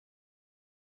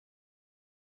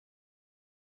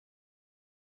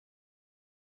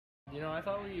I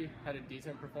thought we had a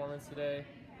decent performance today.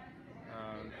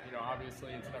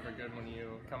 Obviously it's never good when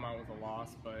you come out with a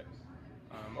loss, but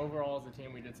overall as a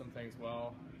team we did some things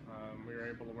well. We were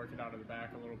able to work it out of the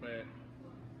back a little bit.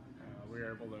 We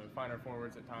were able to find our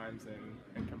forwards at times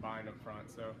and combine up front.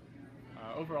 So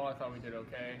overall I thought we did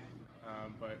okay,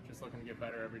 but just looking to get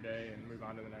better every day and move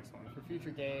on to the next one. For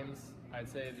future games, I'd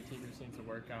say the team just needs to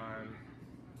work on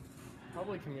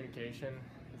probably communication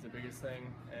is the biggest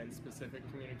thing, and specific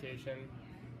communication.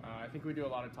 I think we do a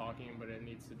lot of talking, but it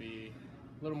needs to be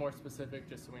a little more specific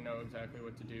just so we know exactly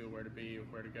what to do, where to be,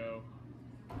 where to go.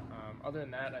 Other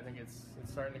than that, I think it's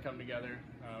starting to come together.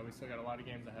 We still got a lot of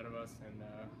games ahead of us, and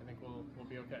I think we'll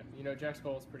be okay. Jack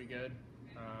Skoll's pretty good.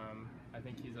 I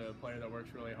think he's a player that works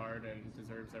really hard and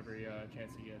deserves every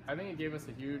chance he gets. I think it gave us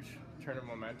a huge turn of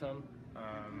momentum.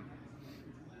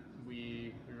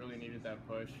 We really needed that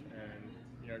push,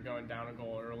 and going down a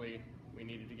goal early, we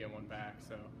needed to get one back,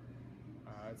 so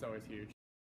it's always huge.